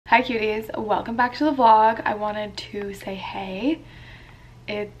Hi cuties, welcome back to the vlog. I wanted to say hey.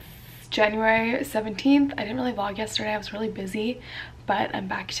 It's January 17th. I didn't really vlog yesterday, I was really busy, but I'm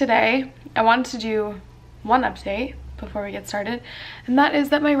back today. I wanted to do one update before we get started, and that is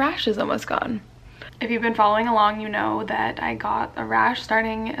that my rash is almost gone. If you've been following along, you know that I got a rash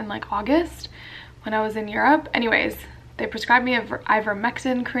starting in like August when I was in Europe. Anyways, they prescribed me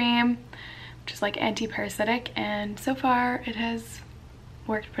ivermectin cream, which is like anti-parasitic, and so far it has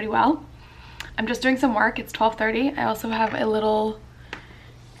worked pretty well. I'm just doing some work. It's 12:30. I also have a little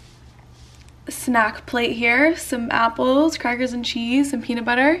snack plate here, some apples, crackers and cheese, some peanut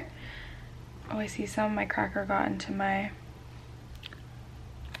butter. Oh, I see some of my cracker got into my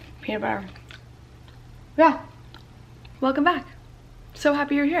peanut butter. Yeah, welcome back. So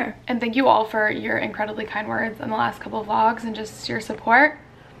happy you're here, and thank you all for your incredibly kind words in the last couple of vlogs and just your support.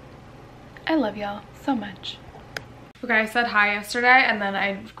 I love y'all so much. Okay, I said hi yesterday and then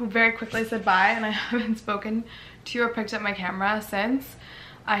I very quickly said bye, and I haven't spoken to you or picked up my camera since.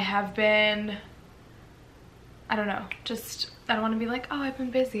 I have been, I don't know, just, I don't want to be like, oh, I've been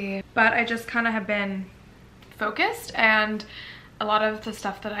busy, but I just kind of have been focused, and a lot of the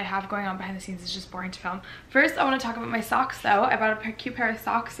stuff that I have going on behind the scenes is just boring to film. First, I want to talk about my socks though. I bought a cute pair of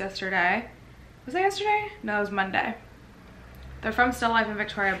socks yesterday. Was that yesterday? No, it was Monday. They're from Still Life in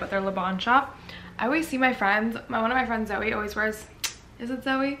Victoria, but they're Le Bon shop. I always see my friends, one of my friends Zoe always wears, is it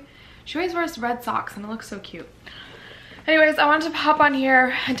Zoe? She always wears red socks and it looks so cute. Anyways, I wanted to hop on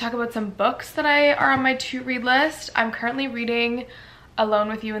here and talk about some books that are on my to-read list. I'm currently reading Alone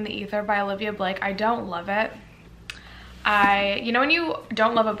with You in the Ether by Olivia Blake. I don't love it. You know when you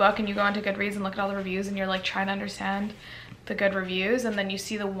don't love a book and you go onto Goodreads and look at all the reviews and you're like trying to understand the good reviews, and then you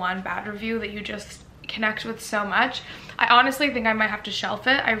see the one bad review that you just connect with so much? I honestly think I might have to shelf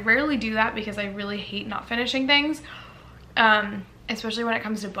it. I rarely do that because I really hate not finishing things, especially when it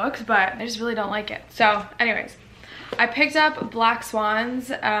comes to books, but I just really don't like it. So anyways, I picked up Black Swans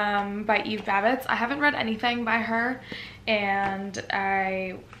by Eve Babbitt. I haven't read anything by her and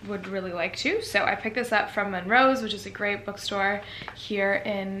I would really like to, so I picked this up from Monroe's, which is a great bookstore here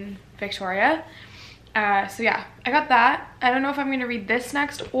in Victoria. So yeah, I got that. I don't know if I'm gonna read this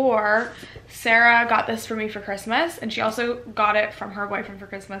next, or Sarah got this for me for Christmas and she also got it from her boyfriend for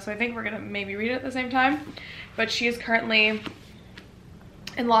Christmas, so I think we're gonna maybe read it at the same time. But she is currently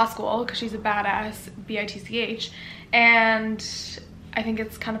in law school because she's a badass, BITCH, and I think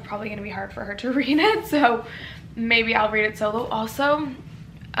it's kind of probably gonna be hard for her to read it, so maybe I'll read it solo. Also,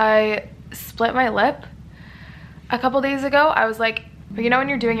 I split my lip a couple days ago. I was like, you know when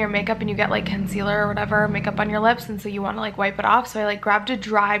you're doing your makeup and you get like concealer or whatever makeup on your lips, and so you want to like wipe it off, so I like grabbed a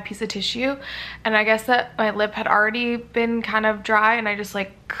dry piece of tissue, and I guess that my lip had already been kind of dry and I just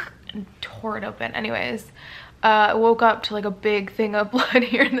like tore it open. Anyways, I woke up to like a big thing of blood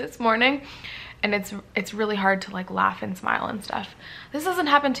here this morning, and it's really hard to like laugh and smile and stuff. This hasn't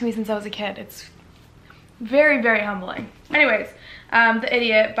happened to me since I was a kid. It's very, very humbling. Anyways, The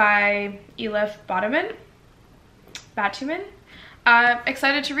Idiot by Elif Batuman. I'm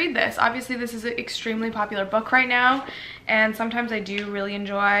excited to read this. Obviously this is an extremely popular book right now, and sometimes I do really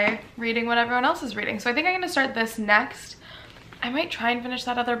enjoy reading what everyone else is reading, so I think I'm going to start this next. I might try and finish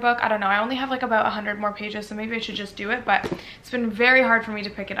that other book. I don't know. I only have like about 100 more pages, so maybe I should just do it, but it's been very hard for me to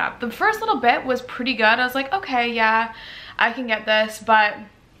pick it up. The first little bit was pretty good. I was like, okay, yeah, I can get this, but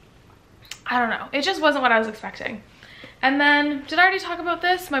I don't know. It just wasn't what I was expecting. And then, did I already talk about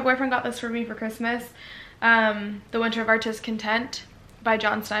this? My boyfriend got this for me for Christmas. The Winter of Artist Content by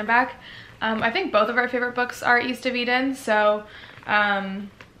John Steinbeck. I think both of our favorite books are East of Eden, so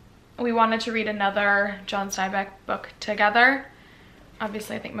we wanted to read another John Steinbeck book together.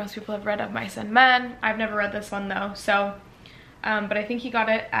 Obviously, I think most people have read Of Mice and Men. I've never read this one though, so but I think he got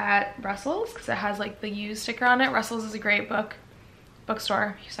it at Russell's because it has like the used sticker on it. Russell's is a great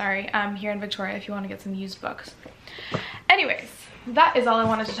bookstore, sorry, here in Victoria if you want to get some used books. Anyways, that is all I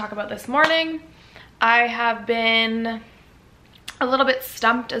wanted to talk about this morning. I have been a little bit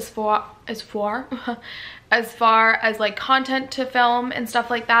stumped as far as like content to film and stuff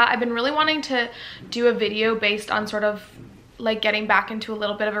like that. I've been really wanting to do a video based on sort of like getting back into a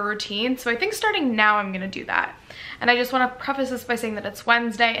little bit of a routine, so I think starting now I'm gonna do that. And I just want to preface this by saying that it's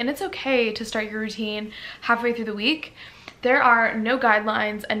Wednesday and it's okay to start your routine halfway through the week. There are no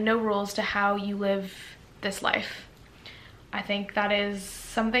guidelines and no rules to how you live this life. I think that is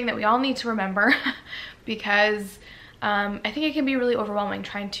something that we all need to remember because I think it can be really overwhelming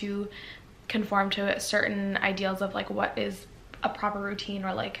trying to conform to certain ideals of like what is a proper routine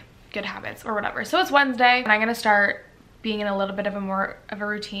or like good habits or whatever. So it's Wednesday and I'm gonna start being in a little bit of a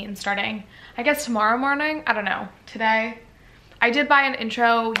routine starting, I guess, tomorrow morning. I don't know. Today I did buy an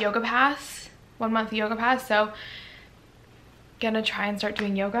intro yoga pass, 1 month yoga pass, so gonna try and start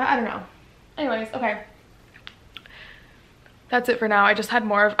doing yoga. I don't know. Anyways, okay. That's it for now. I just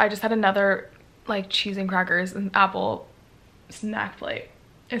had another like cheese and crackers and apple snack plate.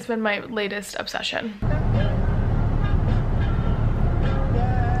 It's been my latest obsession.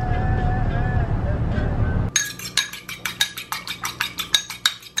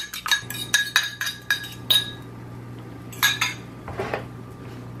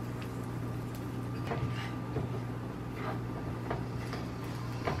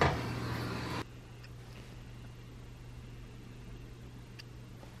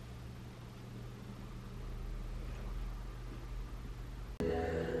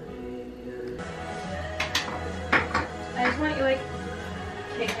 I just want you like,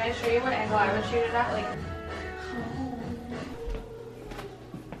 okay, can I show you what angle I would shoot it at? Like,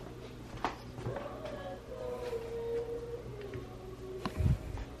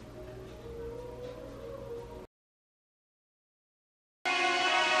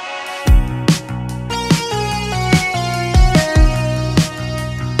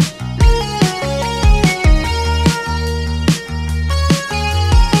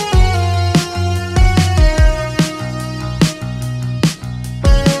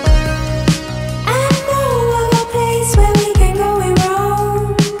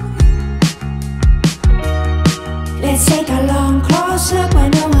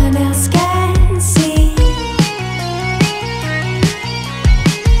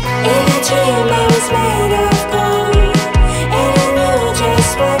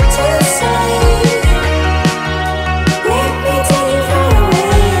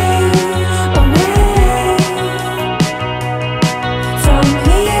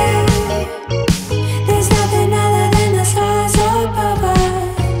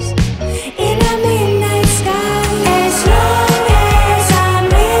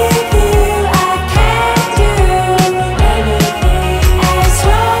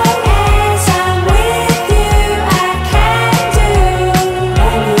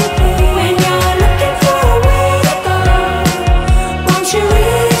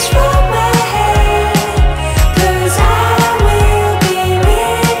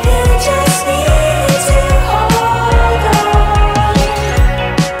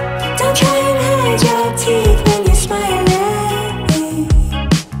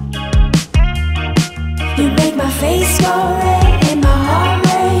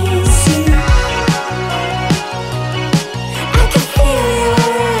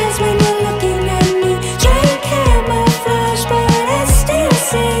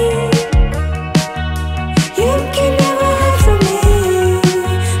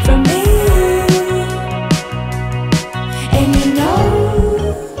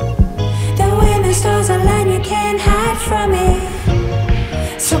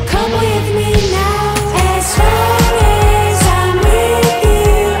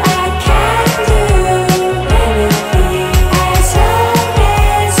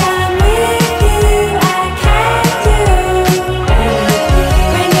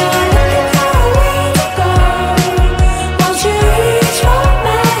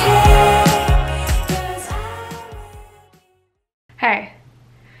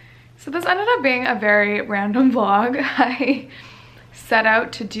 being a very random vlog. I set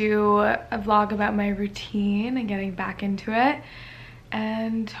out to do a vlog about my routine and getting back into it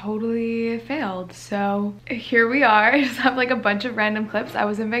and totally failed. So here we are. I just have like a bunch of random clips. I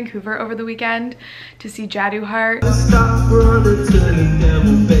was in Vancouver over the weekend to see Jadu Heart. Stop running to the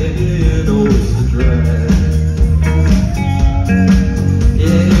devil, baby, it always the drag. Yeah,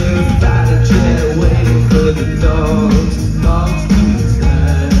 everybody chat waiting for the dogs.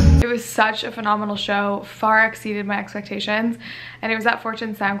 It was such a phenomenal show, far exceeded my expectations, and it was at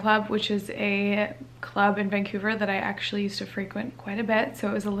Fortune Sound Club, which is a club in Vancouver that I actually used to frequent quite a bit, so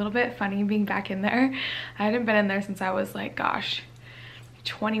it was a little bit funny being back in there. I hadn't been in there since I was like, gosh,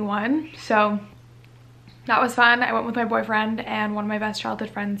 21, so that was fun. I went with my boyfriend and one of my best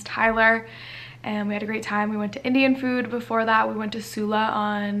childhood friends, Tyler, and we had a great time. We went to Indian food. Before that, we went to Sula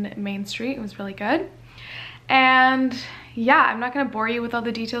on Main Street. It was really good. And yeah, I'm not gonna bore you with all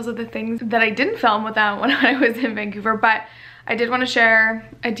the details of the things that I didn't film with them when I was in Vancouver, but I did want to share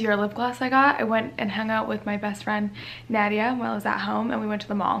a Dior lip gloss I got. I went and hung out with my best friend Nadia while I was at home, and we went to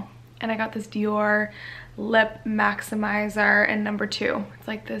the mall. And I got this Dior Lip Maximizer in number 2. It's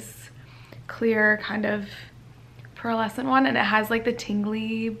like this clear kind of pearlescent one, and it has like the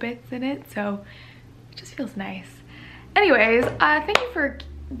tingly bits in it, so it just feels nice. Anyways, thank you for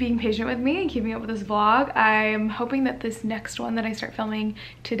being patient with me and keeping up with this vlog. I'm hoping that this next one that I start filming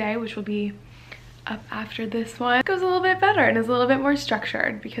today, which will be up after this one. It goes a little bit better and is a little bit more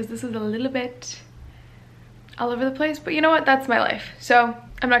structured because this is a little bit all over the place. But you know what? That's my life. So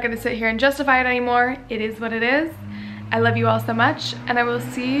I'm not going to sit here and justify it anymore. It is what it is. I love you all so much, and I will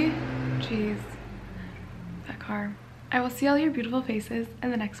see, jeez, that car. I will see all your beautiful faces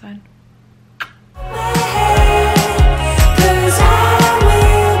in the next one.